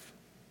love?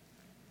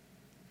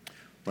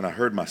 When I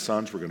heard my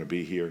sons were going to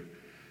be here,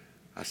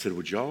 I said,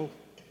 would y'all,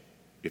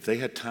 if they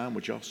had time,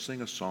 would y'all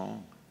sing a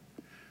song?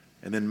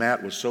 And then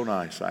Matt was so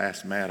nice. I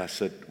asked Matt, I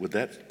said, would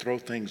that throw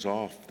things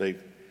off?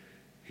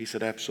 He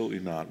said, absolutely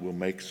not. We'll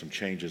make some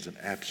changes, and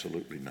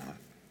absolutely not.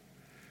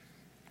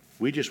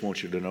 We just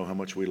want you to know how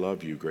much we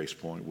love you, Grace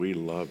Point. We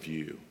love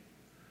you.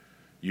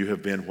 You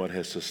have been what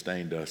has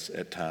sustained us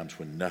at times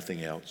when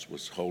nothing else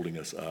was holding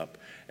us up.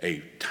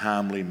 A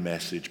timely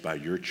message by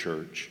your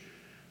church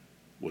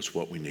was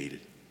what we needed.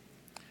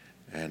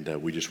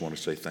 And we just want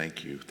to say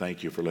thank you.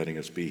 Thank you for letting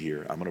us be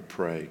here. I'm going to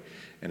pray.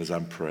 And as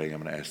I'm praying,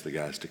 I'm going to ask the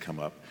guys to come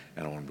up.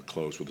 And I want them to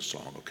close with a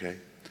song, okay?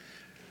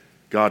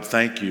 God,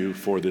 thank you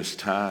for this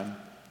time.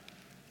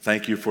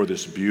 Thank you for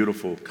this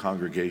beautiful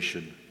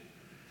congregation.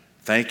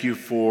 Thank you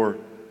for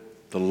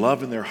the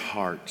love in their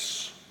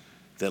hearts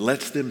that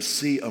lets them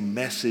see a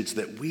message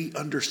that we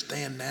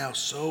understand now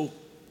so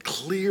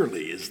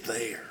clearly is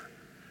there.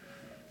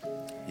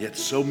 Yet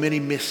so many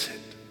miss it.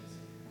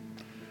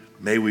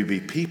 May we be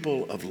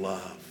people of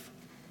love.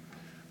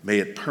 May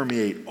it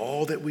permeate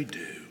all that we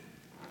do.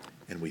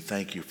 And we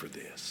thank you for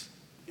this.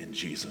 In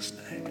Jesus'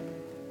 name.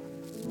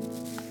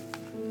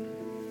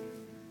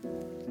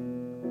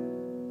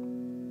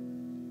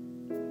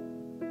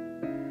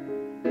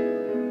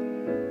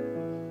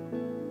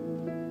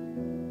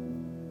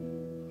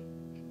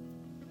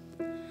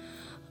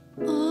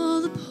 All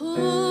the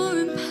poor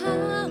and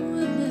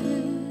powerless,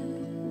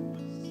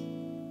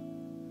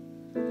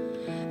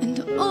 and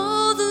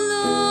all the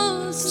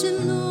lost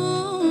and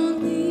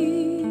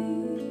lonely,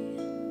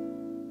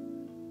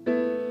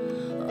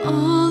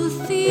 all the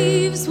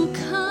thieves will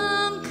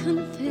come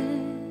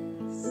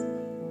confess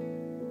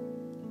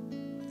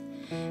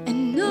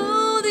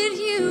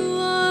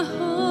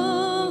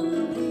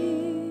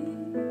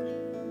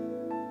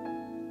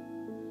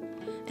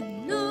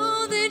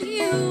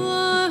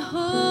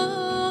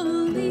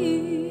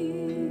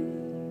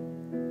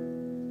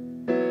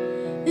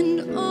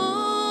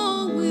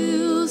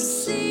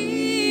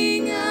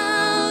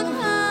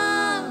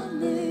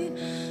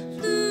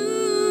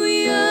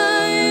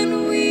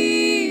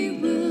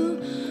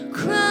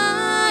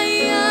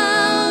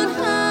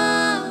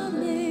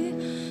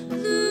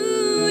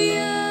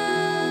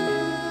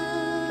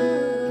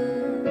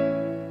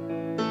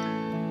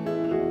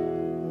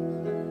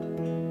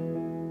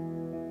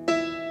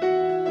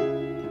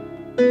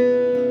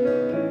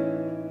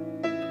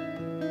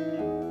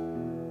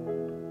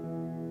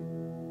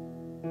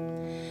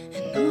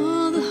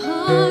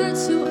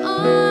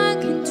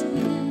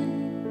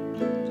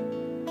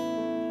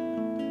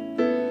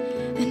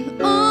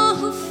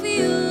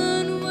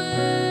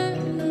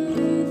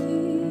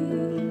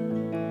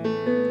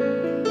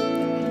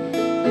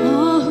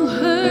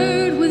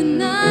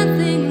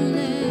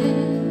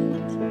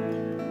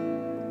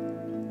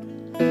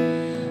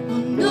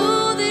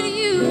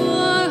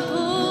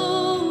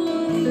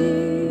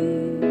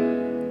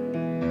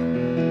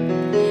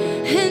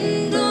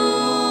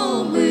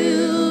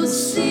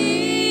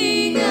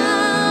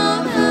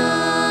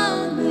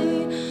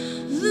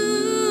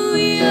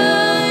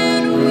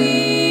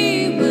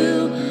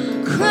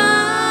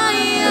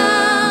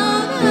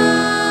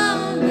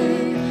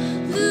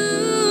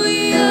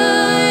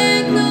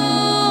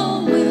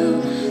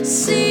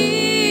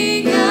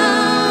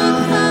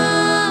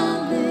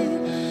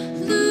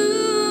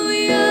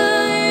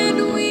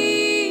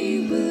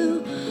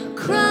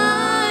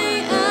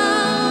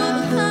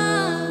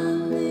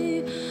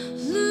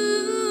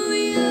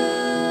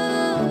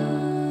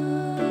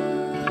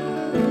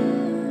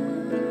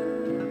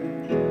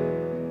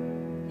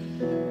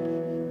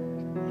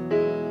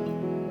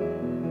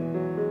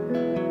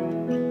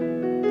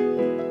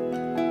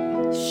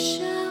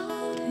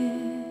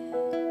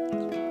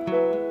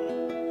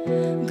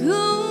Go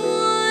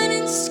on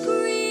and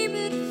scream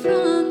it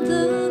from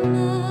the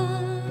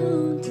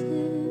mountains.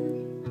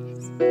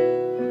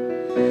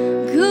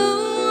 Go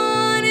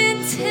on and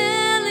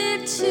tell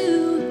it to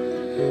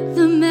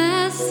the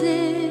masses.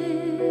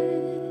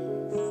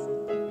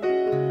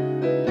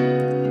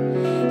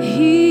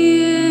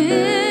 He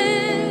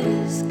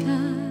is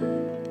God.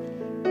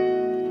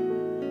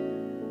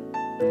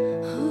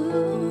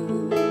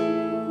 Oh,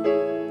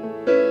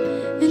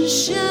 and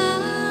shout.